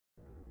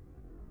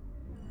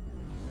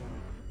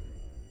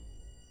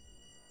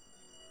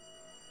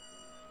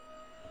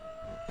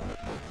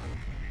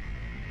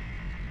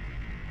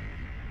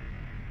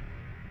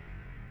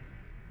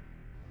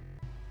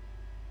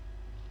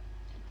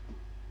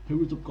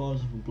Here is of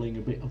course from playing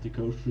a bit of the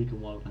Ghost Recon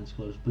Wildlands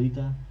Closed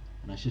Beta,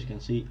 and as you can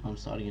see I'm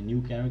starting a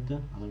new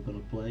character and I'm gonna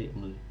play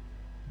on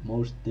the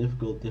most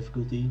difficult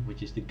difficulty,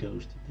 which is the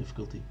Ghost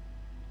difficulty.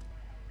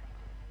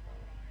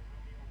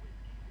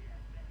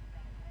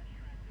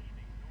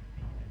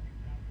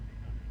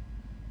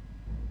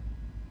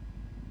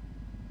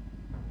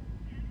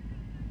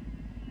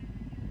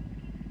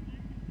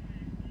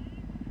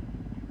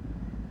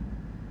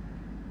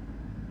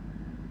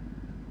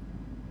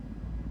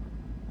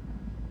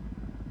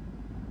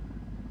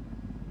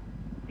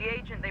 The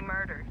agent they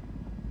murdered.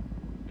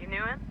 You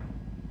knew him?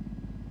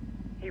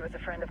 He was a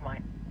friend of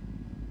mine.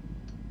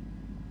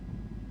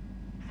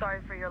 Sorry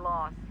for your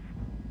loss.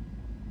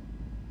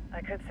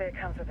 I could say it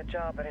comes with a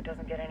job, but it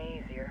doesn't get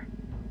any easier.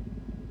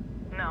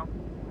 No,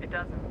 it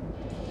doesn't.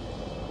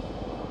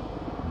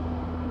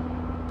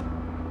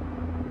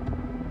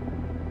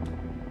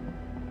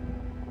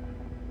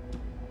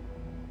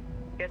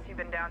 Guess you've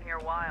been down here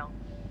a while.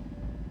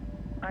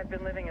 I've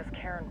been living as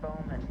Karen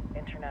Bowman,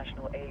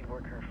 international aid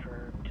worker,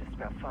 for just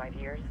about 5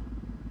 years.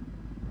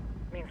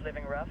 Means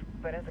living rough,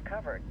 but as a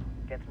cover, it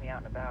gets me out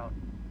and about.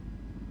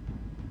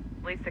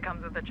 At least it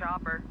comes with a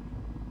chopper.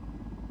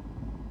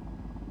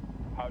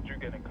 How'd you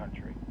get in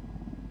country?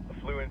 I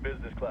flew in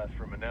business class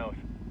from Manaus.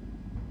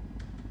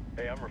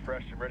 Hey, I'm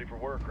refreshed and ready for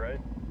work,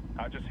 right?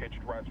 I just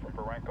hitched rides from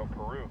Barranco,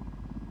 Peru.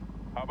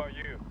 How about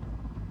you?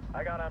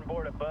 I got on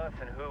board a bus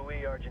in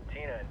Jujuy,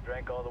 Argentina, and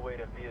drank all the way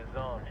to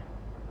Villazon.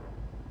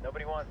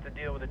 Nobody wants to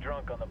deal with a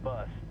drunk on the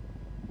bus.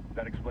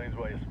 That explains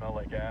why you smell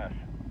like ass.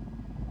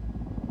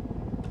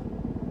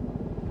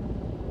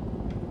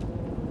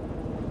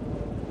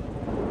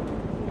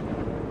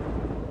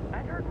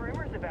 I've heard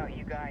rumors about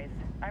you guys.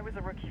 I was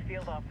a rookie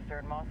field officer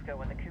in Moscow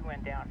when the coup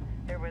went down.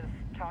 There was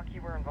talk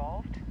you were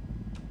involved?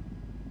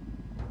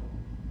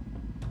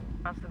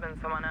 Must have been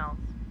someone else.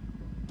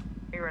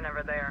 We were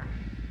never there.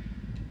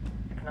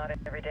 It's not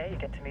every day you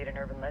get to meet an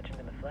urban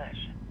legend in the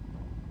flesh.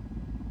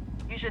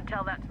 You should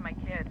tell that to my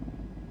kid.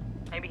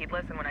 Maybe he'd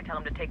listen when I tell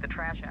him to take the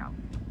trash out.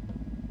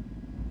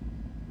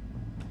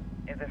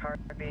 Is it hard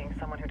being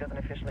someone who doesn't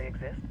officially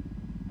exist?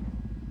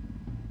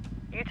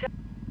 You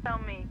tell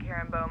me,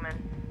 Karen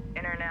Bowman,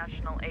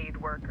 international aid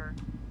worker.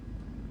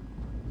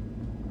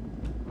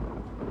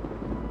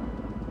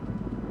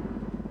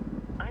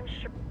 I'm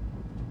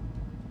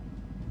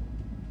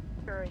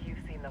sure you've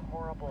seen the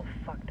horrible,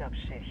 fucked up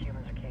shit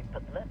humans are capable.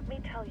 But let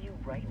me tell you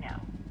right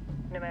now,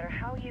 no matter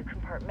how you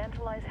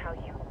compartmentalize, how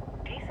you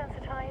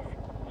desensitize,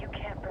 you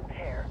can't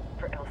prepare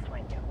for El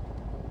Sueño.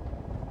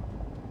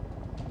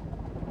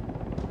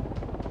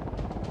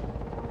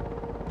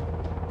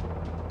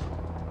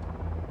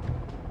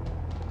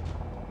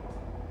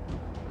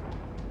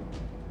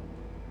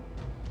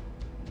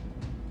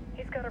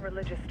 He's got a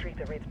religious streak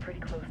that rates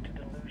pretty close to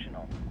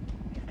delusional.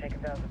 He's taken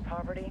vows of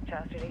poverty,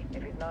 chastity.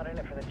 If he's not in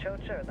it for the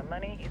chocha or the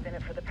money, he's in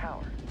it for the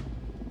power.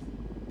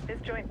 This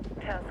joint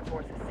task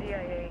force is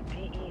CIA,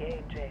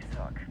 DEA, and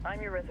JSOC.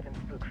 I'm your resident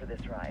spook for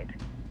this ride.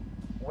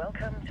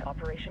 Welcome to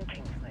Operation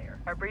Kingslayer.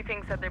 Our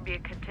briefing said there'd be a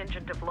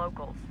contingent of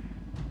locals.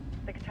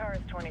 The Qatar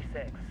is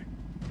 26.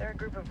 They're a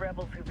group of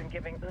rebels who've been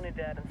giving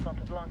Unidad and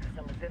Santa Blanca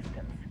some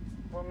resistance.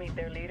 We'll meet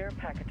their leader,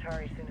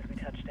 Pakatari, as soon as we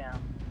touch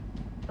down.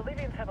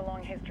 Bolivians have a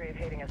long history of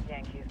hating us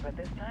Yankees, but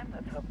this time,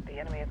 let's hope the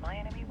enemy of my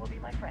enemy will be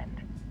my friend.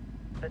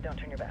 But don't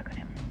turn your back on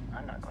him.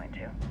 I'm not going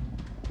to.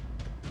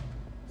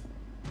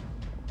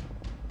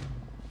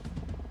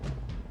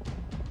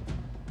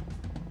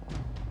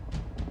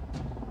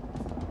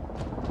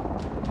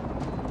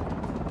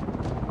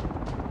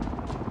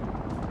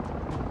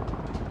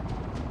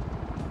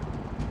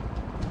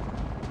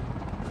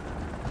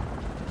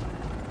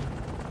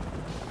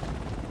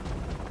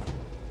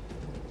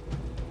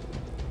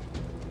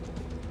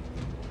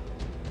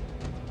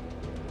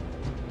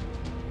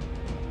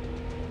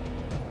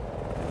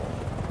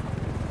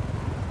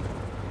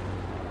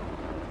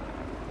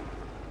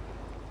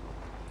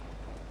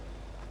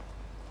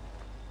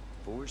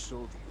 Four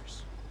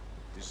soldiers.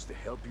 This is the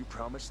help you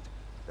promised?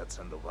 That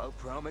Sandoval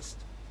promised?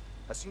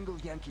 A single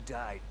Yankee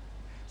died,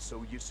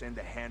 so you send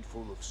a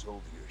handful of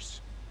soldiers.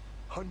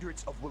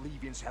 Hundreds of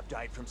Bolivians have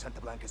died from Santa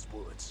Blanca's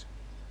bullets.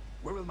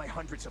 Where will my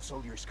hundreds of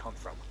soldiers come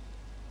from?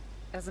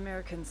 As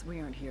Americans,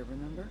 we aren't here,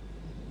 remember?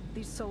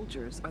 These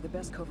soldiers are the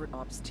best covert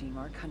ops team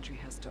our country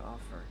has to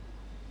offer.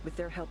 With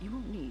their help, you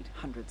won't need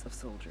hundreds of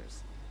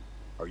soldiers.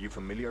 Are you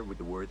familiar with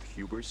the word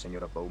Huber,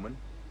 Senora Bowman?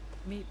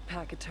 Meet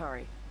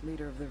Pakatari,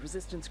 leader of the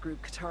resistance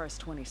group Qataris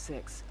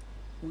 26.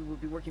 We will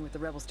be working with the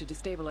rebels to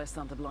destabilize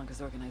Santa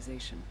Blanca's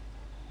organization.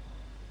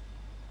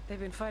 They've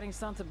been fighting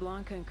Santa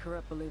Blanca and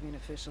corrupt Bolivian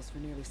officials for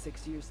nearly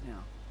 6 years now.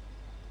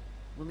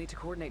 We'll need to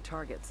coordinate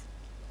targets.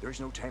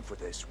 There's no time for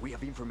this. We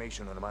have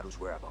information on Amaru's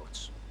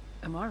whereabouts.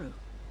 Amaru?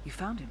 You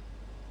found him?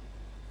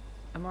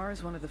 Amaru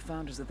is one of the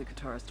founders of the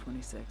Qataris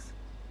 26.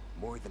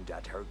 More than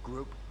that, her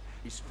group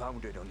is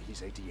founded on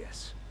his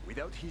ideas.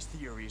 Without his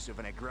theories of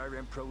an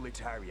agrarian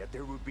proletariat,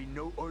 there would be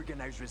no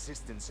organized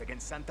resistance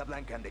against Santa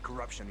Blanca and the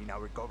corruption in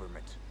our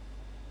government.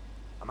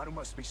 Amaru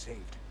must be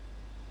saved.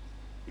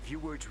 If you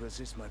were to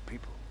assist my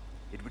people,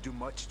 It would do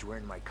much to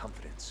earn my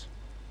confidence.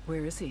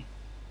 Where is he?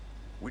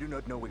 We do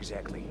not know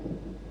exactly.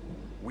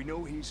 We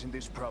know he's in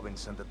this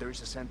province and that there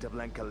is a Santa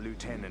Blanca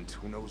lieutenant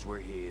who knows where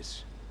he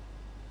is.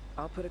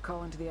 I'll put a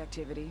call into the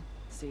activity,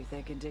 see if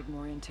they can dig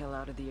more intel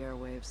out of the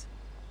airwaves.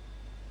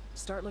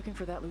 Start looking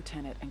for that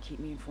lieutenant and keep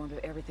me informed of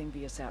everything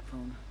via sat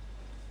phone.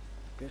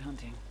 Good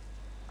hunting.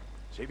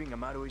 Saving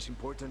Amaro is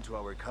important to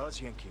our cause,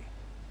 Yankee.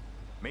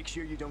 Make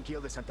sure you don't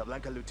kill the Santa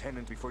Blanca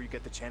lieutenant before you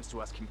get the chance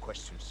to ask him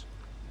questions.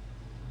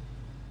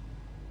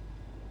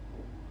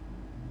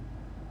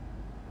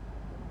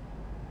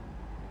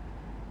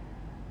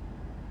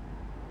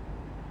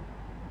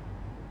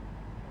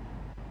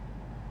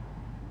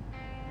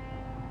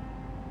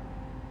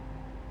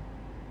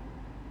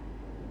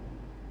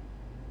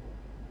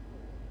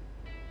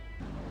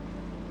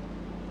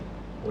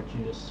 What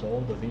you just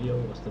saw, the video,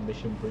 was the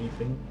mission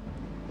briefing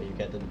that you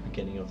get at the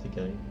beginning of the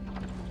game.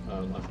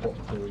 I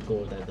forgot to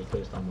record that the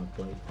first time I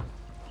played,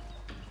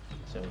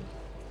 so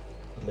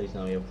at least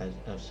now you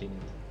have seen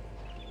it.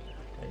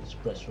 Okay,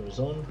 suppressor is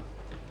on.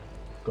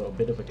 Got a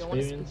bit of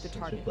experience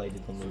since we played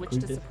it on the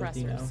recruit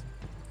difficulty now.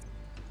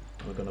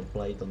 We're gonna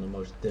play it on the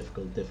most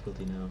difficult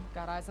difficulty now.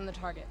 Got eyes on the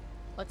target.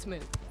 Let's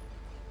move.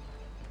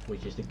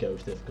 Which is the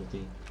ghost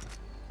difficulty.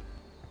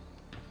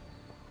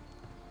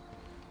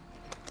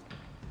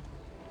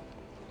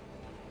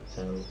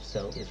 So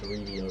stealth is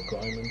really a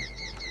requirement.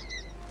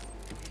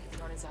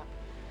 Drone is up.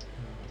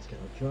 Let's get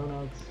our drone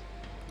out.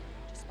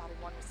 Just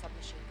spotted one with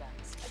submachine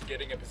guns.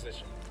 Getting a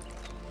position.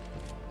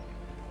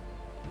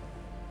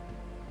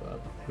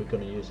 But we're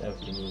gonna use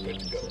everything we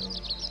learned, so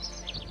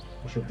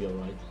we should be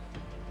alright.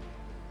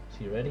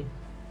 So you ready?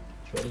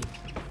 It's ready?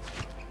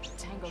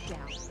 Tango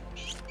down.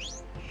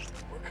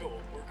 We're cool,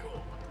 we're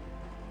cool.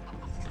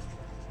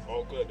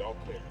 All good, all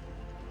clear.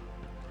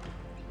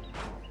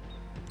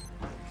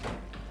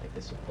 Take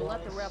the supplies. We'll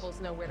let the rebels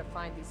know where to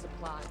find these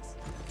supplies.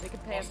 They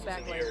could pay us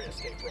back later.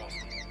 Stay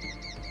frosty.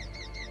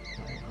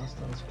 Alright,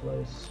 hostiles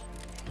close.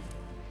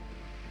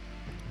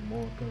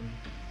 Morgan.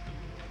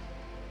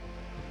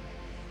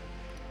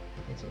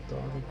 That's our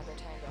target. Another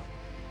tango.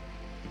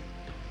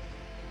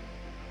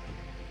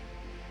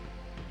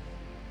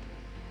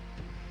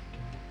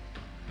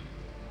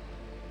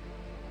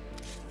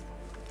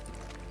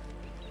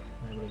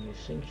 I'm gonna use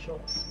sync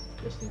shot,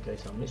 just in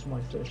case I miss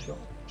my first shot.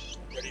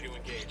 Ready to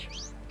engage.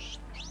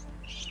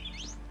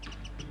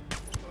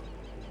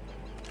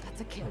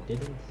 That's a kill. I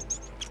didn't.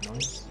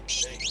 Nice.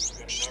 Hey, we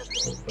got a narco.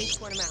 Oh, wait.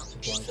 Point him out.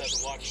 Inside Supplies.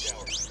 the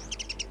watchtower.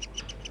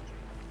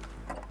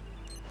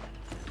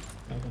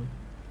 Got him.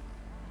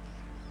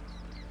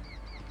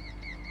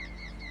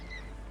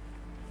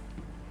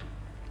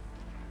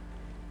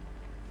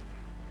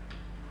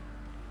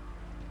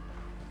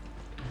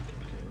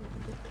 Okay, we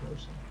can get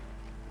closer.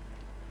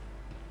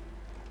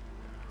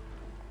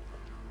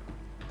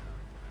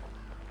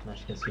 And as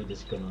you can see, this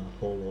is gonna a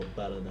whole lot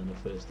better than the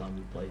first time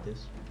we played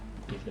this,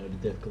 even though the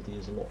difficulty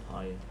is a lot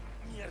higher.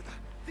 Mierda!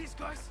 These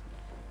guys!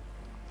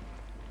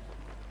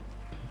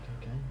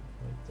 Okay,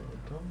 wait till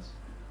it comes.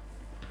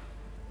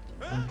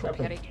 And trap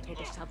him.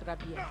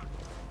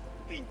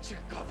 Pinche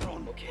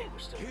cabrón! Okay, we're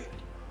still good.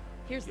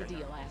 Here's the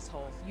deal,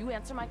 asshole. You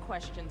answer my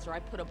questions or I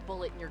put a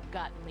bullet in your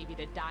gut and leave you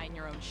to die in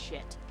your own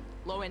shit.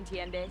 Lo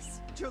entiendes?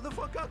 Chill the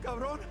fuck out,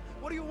 cabrón!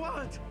 What do you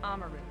want?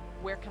 Amaru,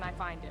 where can I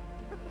find him?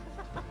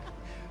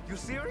 You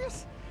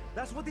serious?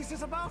 That's what this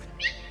is about?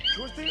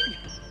 Sure thing.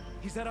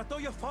 He's at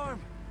Atoya Farm.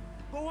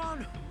 Go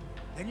on.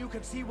 Then you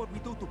can see what we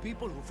do to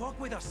people who fuck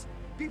with us.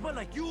 People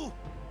like you.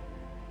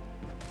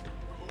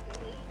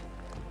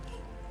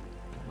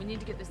 We need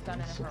to get this done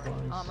in a hurry.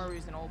 Supplies.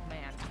 Amaru's an old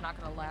man. He's not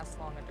gonna last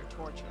long under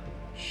torture.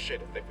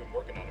 Shit, if they've been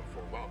working on him for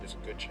a while, there's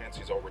a good chance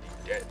he's already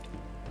dead.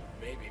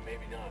 Maybe,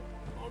 maybe not.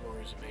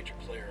 Amaru's a major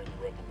player in the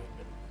rebel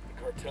movement.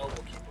 The cartel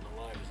will keep him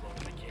alive as long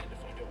as they can to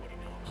find out what he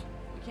knows.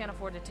 We can't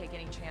afford to take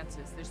any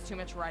chances. There's too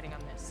much riding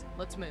on this.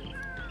 Let's move.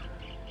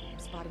 I'm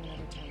spotting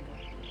another tango.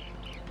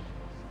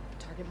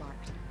 Target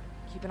marked.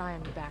 Keep an eye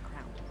on your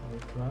background. I will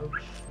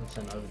crouch and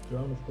send out a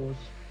drone, of course,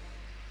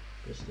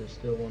 because there's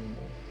still one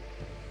more.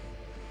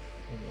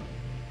 In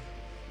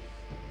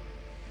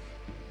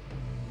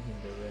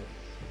the red,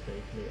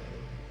 vaguely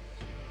area.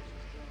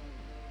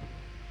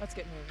 Let's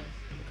get moving.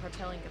 The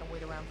cartel ain't gonna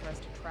wait around for us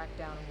to track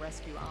down and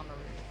rescue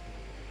Amaru.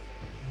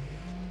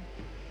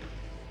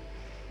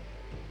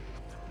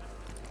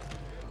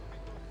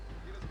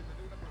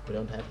 We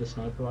don't have the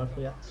sniper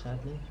rifle yet,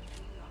 sadly.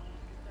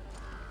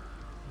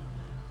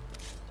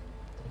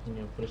 Taking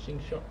him for a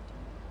sync shot.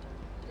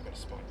 I got a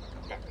spot.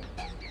 Back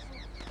up.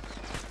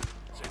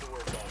 Say the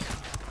word, boss.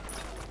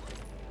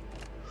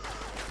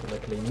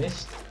 Luckily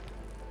missed.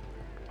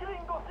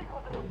 Holy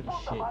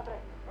shit.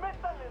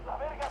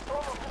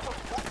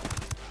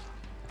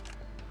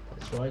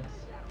 That's right.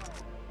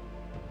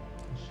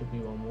 There should be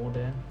one more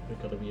there. We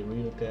gotta be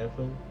real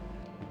careful.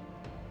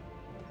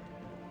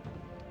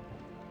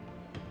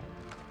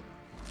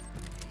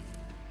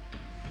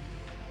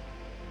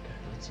 Okay,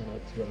 let's send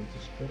out the drone to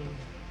spread him.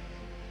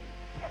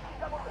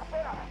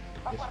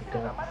 Guess we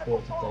can't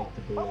afford to take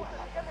the bullet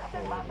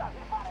already.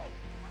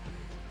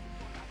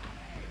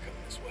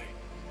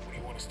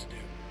 us to do.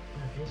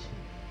 Where is he?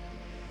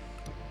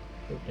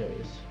 Oh, there he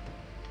is.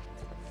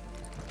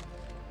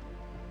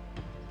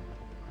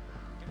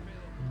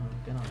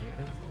 Get out of here.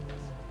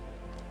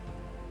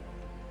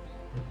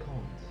 I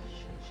can't.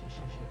 Shit.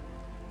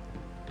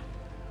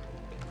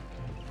 Okay.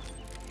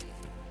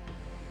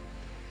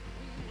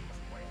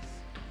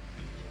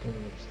 He's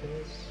coming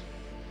upstairs.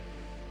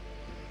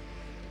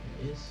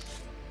 He is.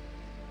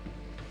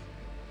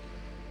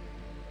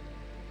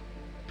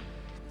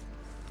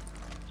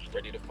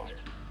 Ready to fire.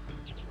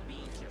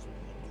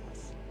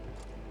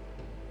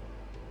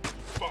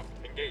 Fuck,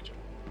 engage him.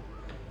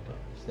 Oh,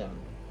 he's down.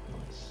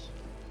 Nice.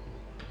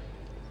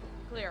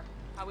 Clear.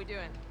 How we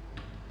doing?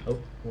 Oh,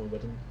 one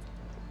button.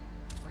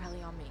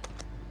 Rally on me.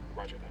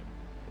 Roger that.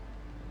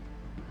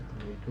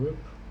 Regroup,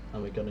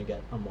 and we're gonna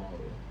get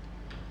Amaru.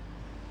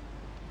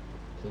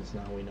 Since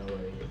now we know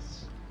where he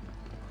is.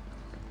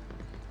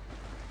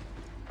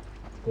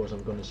 Of course,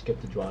 I'm gonna skip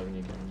the driving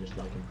again, just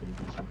like in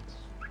previous ones.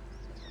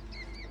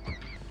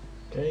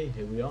 Okay,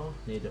 here we are,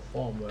 near the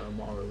farm where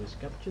Amaru is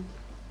captured.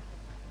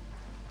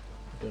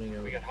 We're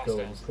gonna go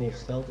in full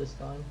stealth this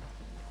time.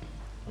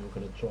 I'm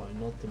gonna try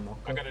not to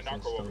knock up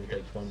since it only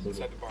takes one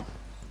bullet.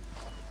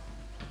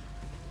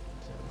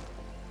 So,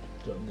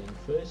 jump in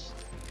first,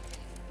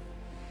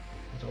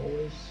 as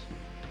always.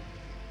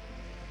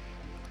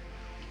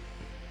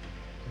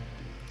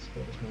 Let's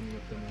spot as many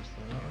of them as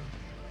there are.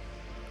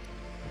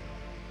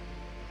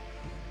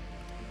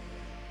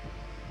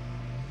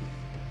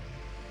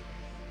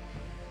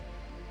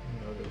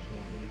 No, there's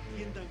one in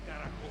here. Entiendan,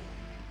 carajo.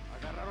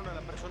 Agarraron a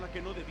la persona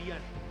que no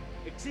debían.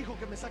 Exijo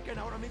que me saquen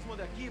ahora mismo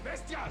de aquí,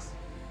 bestias.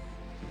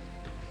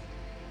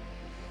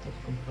 Stop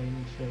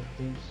complaining, sir,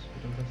 please.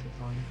 We don't have the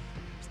time.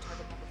 It's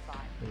target number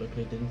 5.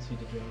 Luckily, I didn't see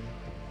the drone.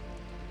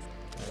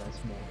 Let's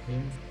mark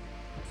him.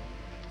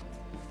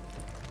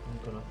 I'm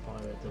gonna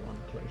fire at the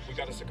one closest. We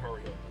got a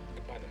Sicario.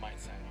 By the mine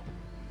silo.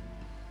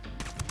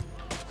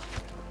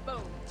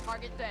 Boom.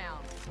 Target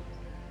down.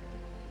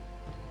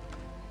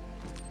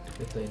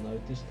 If they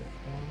notice that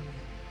one,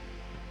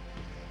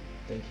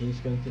 I think he's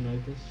going to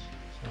notice,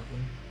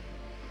 sadly.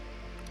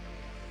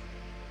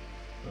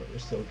 Oh, we're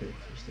still good.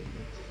 We're still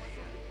good.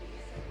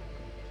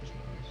 Just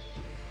nice.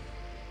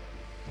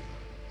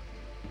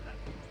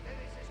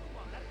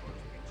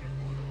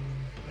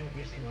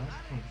 Where's the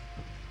last one?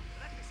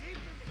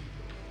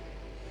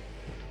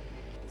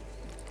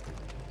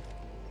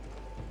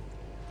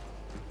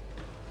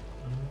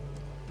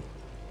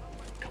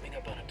 Coming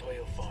up on a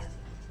Toyo farm.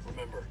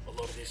 Remember, a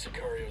lot of these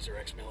Sicarios are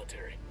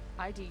ex-military.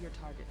 ID your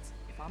targets.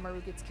 If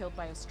Amaru gets killed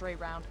by a stray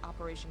round,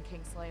 Operation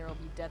Kingslayer will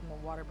be dead in the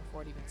water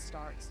before it even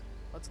starts.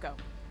 Let's go.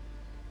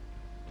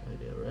 Okay,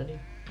 they're ready.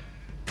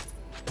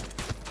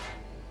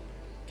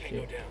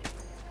 Tango down.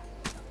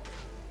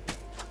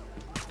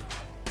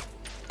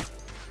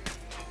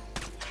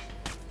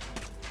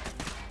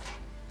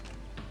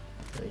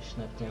 Okay,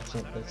 snap,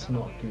 that's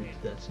not good.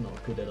 That's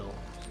not good at all.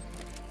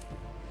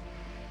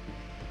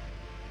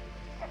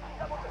 Okay,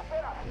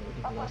 where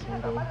did the last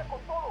one go?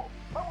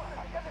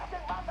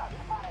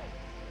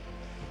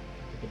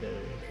 Okay, there it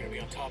They're is. gonna be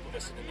on top of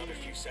us in another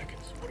few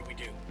seconds. What do we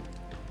do?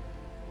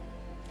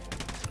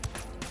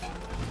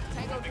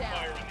 Tango Opening down.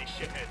 fire on these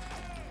shitheads.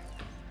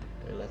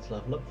 Okay, let's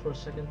level up for a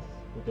second.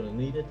 We're gonna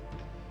need it.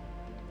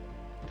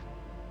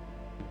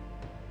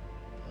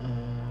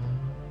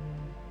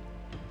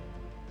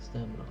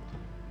 Stamina.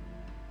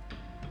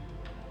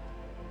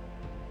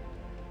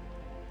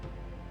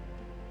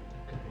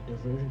 Okay,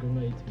 diversion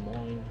grenade,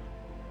 mine.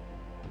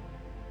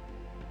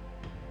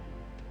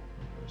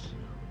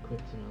 Personnel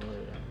equipped in a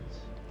loadout.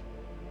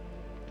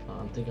 I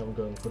think I'm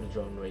going for the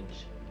drone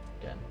range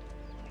again.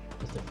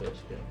 That's the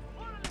first go.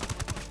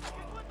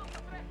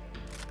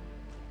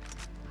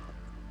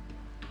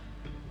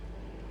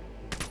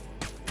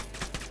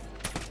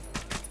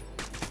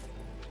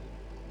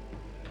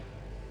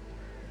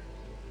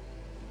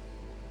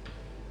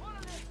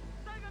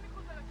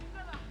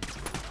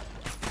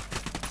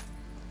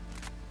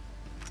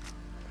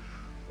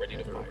 Ready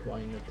to They're fire.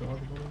 requiring a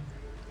target on them.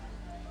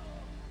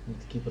 Need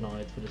to keep an eye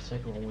out for the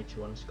second one, which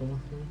one is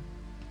coming from.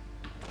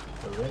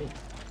 They're ready.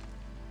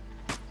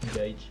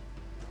 Engage.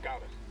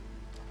 Got it.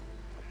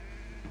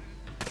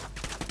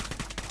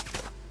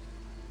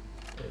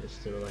 Okay, there's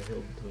still a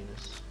hill between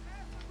us.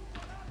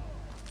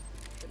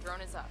 The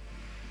drone is up.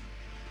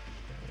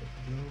 There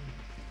we go.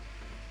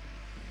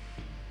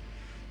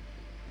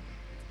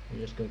 I'm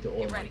just going to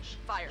ready. organize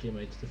Fire.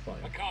 teammates to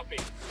fire. A copy.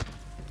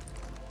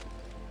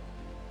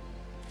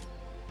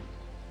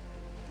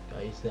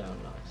 Okay, he's down,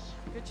 nice.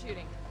 Good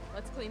shooting.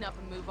 Let's clean up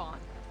and move on.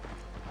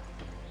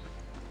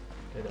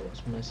 Okay, that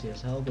was messy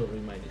as hell, but we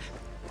made it.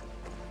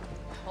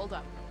 Hold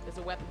up. There's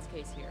a weapons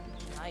case here.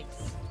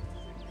 Nice.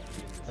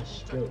 A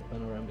scope,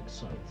 panoramic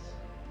sight.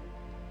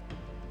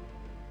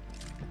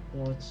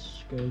 What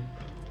scope?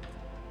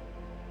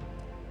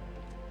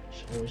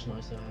 It's always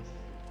nice to have.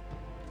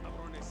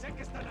 Cabrones, sé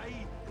que están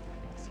ahí.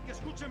 Así que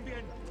escuchen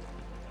bien.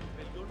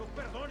 El Dios no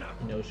perdona.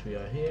 He knows we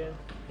are here.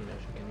 He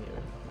knows we can hear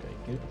him. Okay,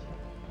 good.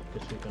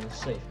 Because we're gonna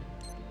save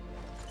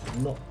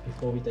him. Not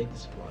before we take the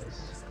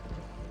supplies.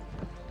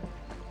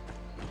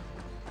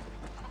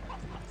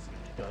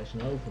 guys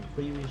know from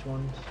previous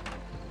ones,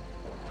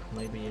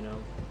 maybe you know,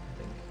 I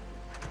think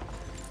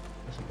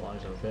the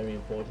supplies are very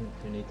important.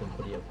 You need them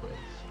for the upgrades.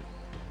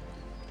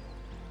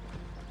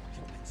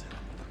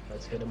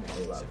 Let's get them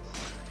all out.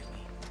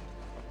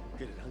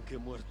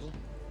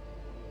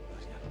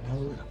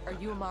 No. Are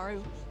you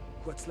Amaru?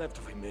 What's left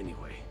of him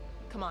anyway?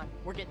 Come on,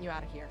 we're getting you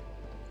out of here.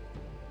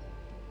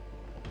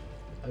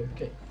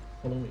 Okay,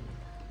 follow me.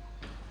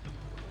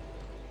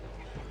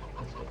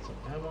 Let's get some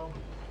ammo.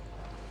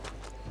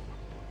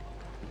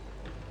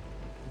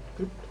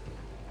 Good.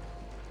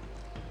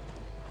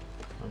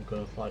 I'm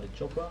gonna fly the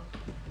chopper,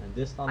 and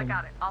this time, I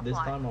got it. I'll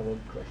fly. I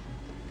won't crash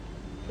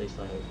it. At least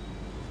I hope.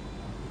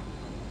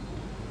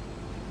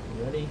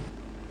 You ready?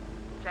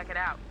 Check it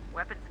out.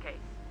 Weapons case.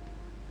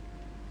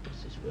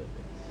 This is weapons.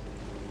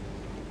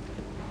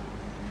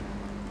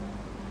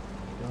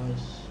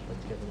 Guys,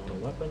 let's get another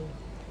weapon.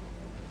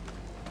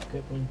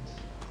 Equipment.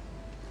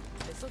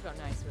 This'll go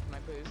nice with my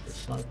The boots.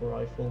 sniper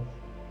rifle.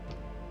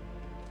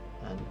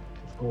 And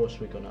of course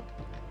we're gonna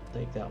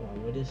take that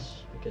one with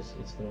us because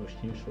it's the most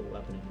useful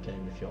weapon in the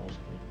game if you ask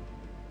me.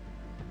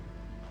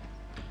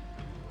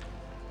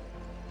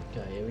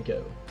 Okay, here we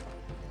go.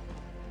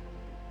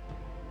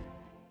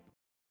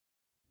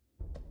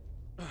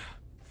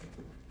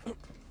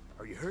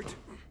 Are you hurt?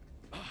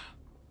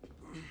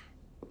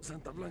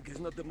 Santa Blanca is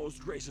not the most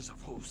gracious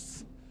of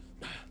hosts.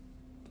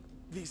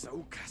 These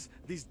Aucas,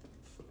 these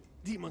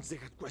demons they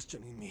had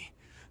questioning me.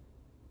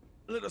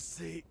 Let us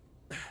say,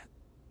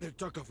 their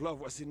talk of love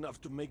was enough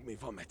to make me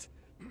vomit.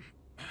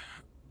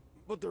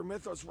 But their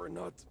methods were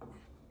not...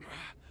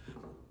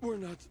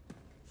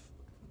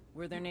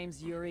 Were their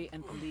names Yuri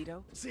and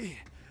Polito? See,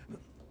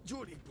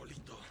 Yuri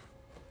Polito.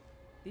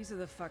 These are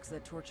the fucks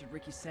that tortured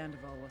Ricky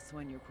Sandoval while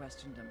Sueño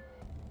questioned him.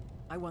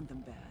 I want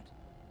them bad.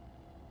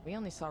 We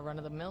only saw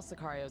run-of-the-mill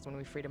Sicarios when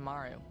we freed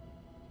Amaru.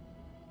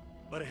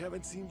 But I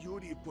haven't seen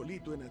Yuri and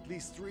Polito in at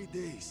least 3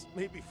 days,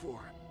 maybe 4.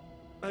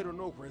 I don't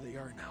know where they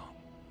are now.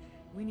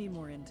 We need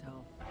more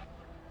intel.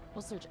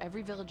 We'll search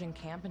every village and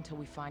camp until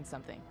we find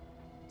something.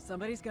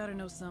 Somebody's gotta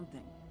know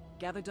something.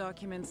 Gather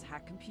documents,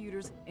 hack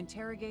computers,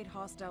 interrogate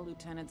hostile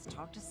lieutenants,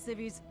 talk to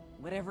civvies,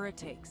 whatever it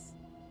takes.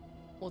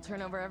 We'll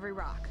turn over every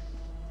rock.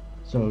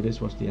 So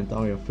this was the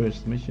entire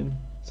first mission.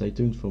 Stay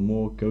tuned for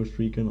more Ghost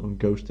Recon on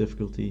Ghost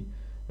difficulty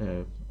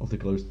of the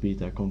closed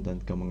beta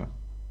content coming up.